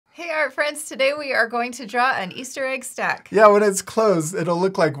Hey art friends, today we are going to draw an Easter egg stack. Yeah, when it's closed, it'll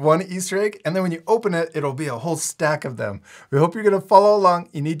look like one Easter egg, and then when you open it, it'll be a whole stack of them. We hope you're gonna follow along.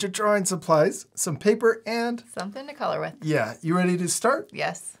 You need your drawing supplies, some paper, and something to color with. Yeah, you ready to start?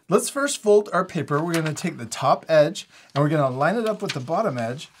 Yes. Let's first fold our paper. We're gonna take the top edge, and we're gonna line it up with the bottom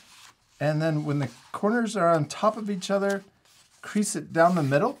edge, and then when the corners are on top of each other, crease it down the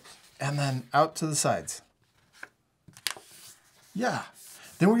middle, and then out to the sides. Yeah.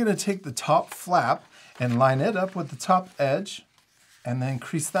 Then we're going to take the top flap and line it up with the top edge and then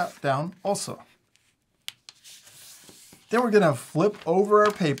crease that down also. Then we're going to flip over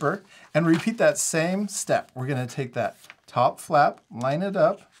our paper and repeat that same step. We're going to take that top flap, line it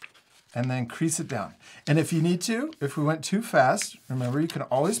up, and then crease it down. And if you need to, if we went too fast, remember you can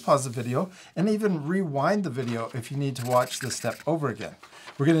always pause the video and even rewind the video if you need to watch this step over again.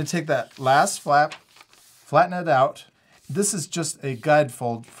 We're going to take that last flap, flatten it out. This is just a guide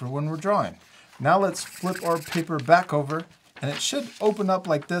fold for when we're drawing. Now let's flip our paper back over, and it should open up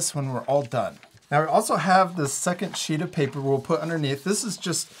like this when we're all done. Now we also have the second sheet of paper we'll put underneath. This is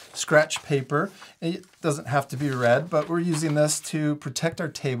just scratch paper. It doesn't have to be red, but we're using this to protect our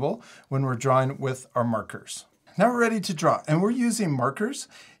table when we're drawing with our markers. Now we're ready to draw, and we're using markers.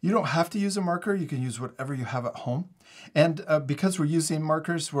 You don't have to use a marker. You can use whatever you have at home. And because we're using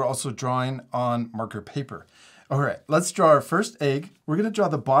markers, we're also drawing on marker paper. All right, let's draw our first egg. We're gonna draw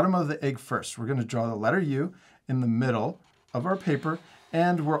the bottom of the egg first. We're gonna draw the letter U in the middle of our paper,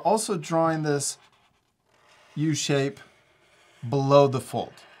 and we're also drawing this U shape below the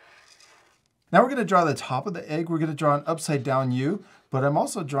fold. Now we're gonna draw the top of the egg. We're gonna draw an upside down U, but I'm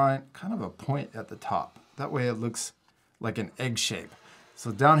also drawing kind of a point at the top. That way it looks like an egg shape.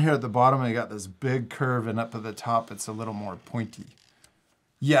 So down here at the bottom, I got this big curve, and up at the top, it's a little more pointy.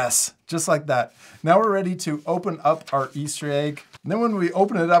 Yes, just like that. Now we're ready to open up our Easter egg. And then when we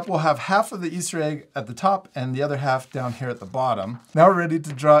open it up, we'll have half of the Easter egg at the top and the other half down here at the bottom. Now we're ready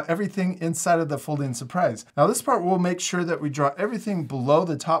to draw everything inside of the folding surprise. Now this part, we'll make sure that we draw everything below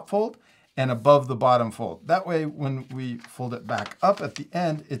the top fold and above the bottom fold. That way, when we fold it back up at the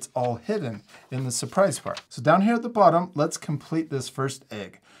end, it's all hidden in the surprise part. So down here at the bottom, let's complete this first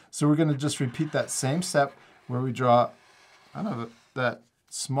egg. So we're gonna just repeat that same step where we draw kind of that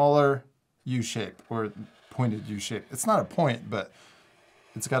smaller U shape or pointed U shape. It's not a point, but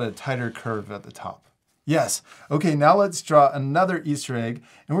it's got a tighter curve at the top. Yes. Okay, now let's draw another Easter egg,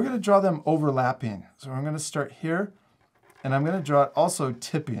 and we're going to draw them overlapping. So I'm going to start here, and I'm going to draw it also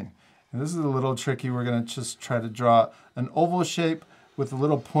tipping. And this is a little tricky. We're going to just try to draw an oval shape with a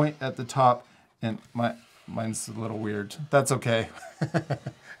little point at the top, and mine's a little weird. That's okay.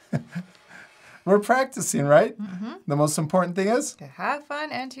 We're practicing, right? Mm-hmm. The most important thing is? To have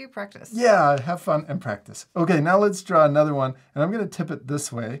fun and to practice. Yeah, have fun and practice. Okay, now let's draw another one, and I'm gonna tip it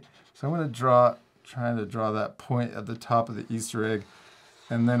this way. So I'm gonna trying to draw that point at the top of the Easter egg,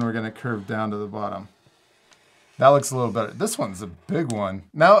 and then we're gonna curve down to the bottom. That looks a little better. This one's a big one.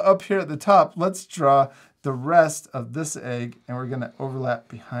 Now up here at the top, let's draw the rest of this egg, and we're gonna overlap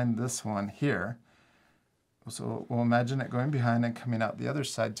behind this one here. So we'll imagine it going behind and coming out the other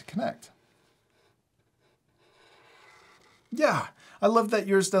side to connect. Yeah, I love that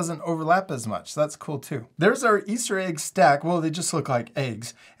yours doesn't overlap as much. That's cool too. There's our Easter egg stack. Well, they just look like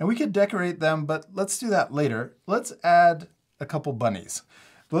eggs, and we could decorate them, but let's do that later. Let's add a couple bunnies.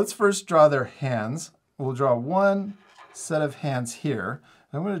 Let's first draw their hands. We'll draw one set of hands here.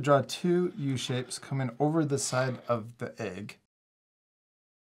 I'm going to draw two U shapes coming over the side of the egg.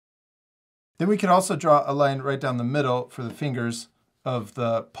 Then we can also draw a line right down the middle for the fingers of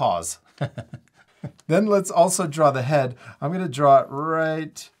the paws. Then let's also draw the head. I'm going to draw it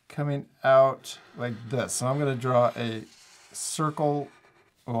right coming out like this. So I'm going to draw a circle,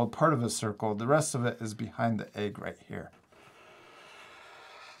 well, part of a circle. The rest of it is behind the egg right here.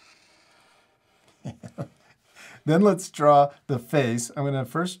 Then let's draw the face. I'm going to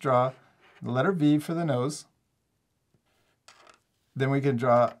first draw the letter V for the nose. Then we can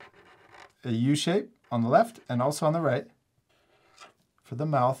draw a U shape on the left and also on the right for the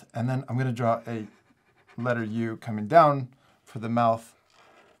mouth, and then I'm going to draw a letter U coming down for the mouth.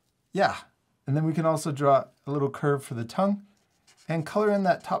 Yeah, and then we can also draw a little curve for the tongue and color in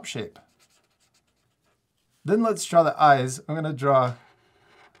that top shape. Then let's draw the eyes. I'm going to draw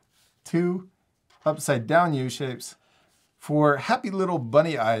two upside down U shapes for happy little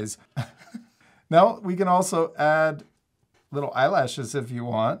bunny eyes. Now we can also add little eyelashes if you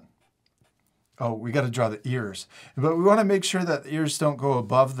want. Oh, we got to draw the ears. But we want to make sure that the ears don't go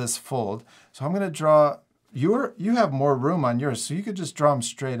above this fold. So I'm going to draw, you have more room on yours, so you could just draw them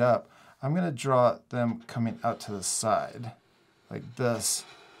straight up. I'm going to draw them coming out to the side, like this.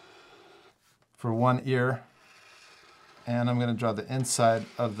 for one ear. And I'm going to draw the inside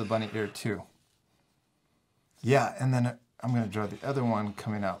of the bunny ear too. Yeah, and then I'm going to draw the other one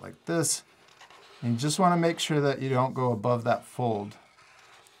coming out like this. And you just want to make sure that you don't go above that fold.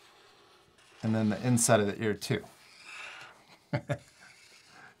 And then the inside of the ear too.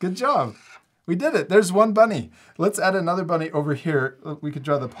 Good job. We did it. There's one bunny. Let's add another bunny over here. We could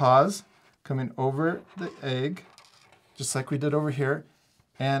draw the paws coming over the egg, just like we did over here.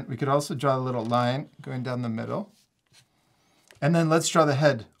 And we could also draw a little line going down the middle. And then let's draw the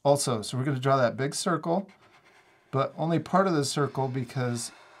head also. So we're going to draw that big circle, but only part of the circle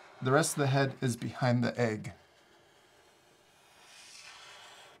because the rest of the head is behind the egg.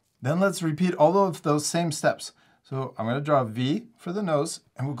 Then let's repeat all of those same steps. So I'm going to draw a V for the nose,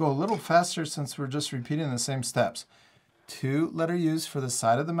 and we'll go a little faster since we're just repeating the same steps. 2 letter U's for the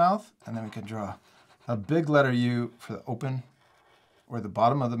side of the mouth, and then we can draw a big letter U for the open or the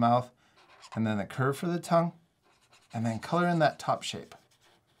bottom of the mouth, and then a curve for the tongue, and then color in that top shape.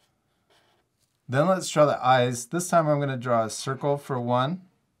 Then let's draw the eyes. This time I'm going to draw a circle for one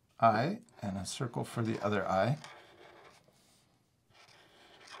eye and a circle for the other eye.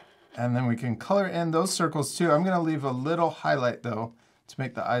 And then we can color in those circles too. I'm going to leave a little highlight though to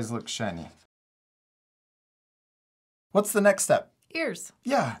make the eyes look shiny. What's the next step? Ears.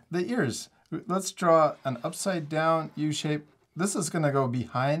 Yeah, the ears. Let's draw an upside down U shape. This is going to go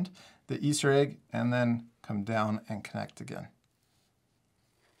behind the Easter egg and then come down and connect again.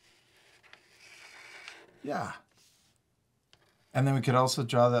 Yeah. And then we could also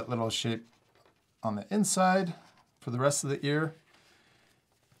draw that little shape on the inside for the rest of the ear.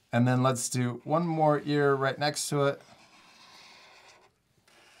 And then let's do one more ear right next to it.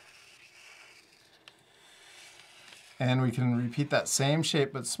 And we can repeat that same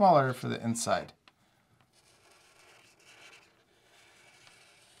shape, but smaller for the inside.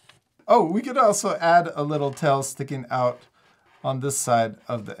 Oh, we could also add a little tail sticking out on this side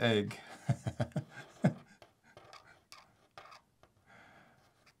of the egg.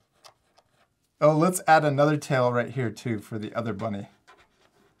 Oh, let's add another tail right here too for the other bunny.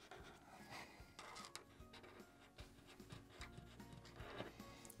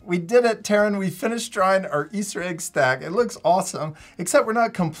 We did it, Taryn. We finished drawing our Easter egg stack. It looks awesome, except we're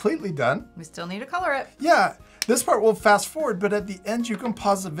not completely done. We still need to color it. Yeah, this part will fast forward, but at the end you can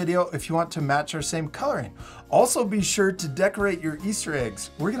pause the video if you want to match our same coloring. Also be sure to decorate your Easter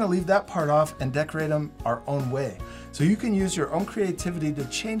eggs. We're gonna leave that part off and decorate them our own way. So you can use your own creativity to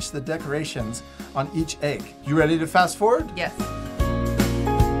change the decorations on each egg. You ready to fast forward? Yes.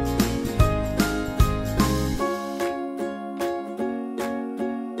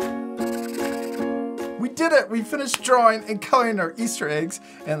 We did it! We finished drawing and coloring our Easter eggs,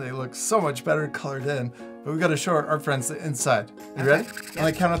 and they look so much better colored in. But we gotta show our friends the inside. You ready? Yep. On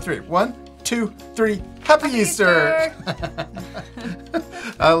the count of 3. 1, 2, 3. Happy Easter!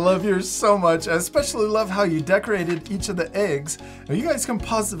 I love yours so much. I especially love how you decorated each of the eggs. Now you guys can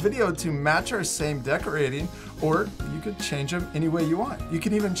pause the video to match our same decorating, or you could change them any way you want. You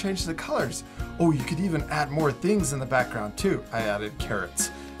can even change the colors. Oh, you could even add more things in the background too. I added carrots,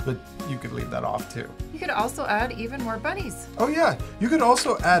 but you could leave that off too. You could also add even more bunnies. Oh yeah, you could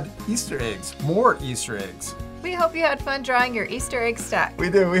also add Easter eggs, more Easter eggs. We hope you had fun drawing your Easter egg stack.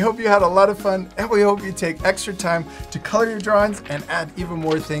 We do. We hope you had a lot of fun, and we hope you take extra time to color your drawings and add even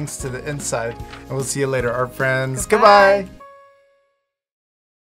more things to the inside. And we'll see you later, our friends. Goodbye. Goodbye.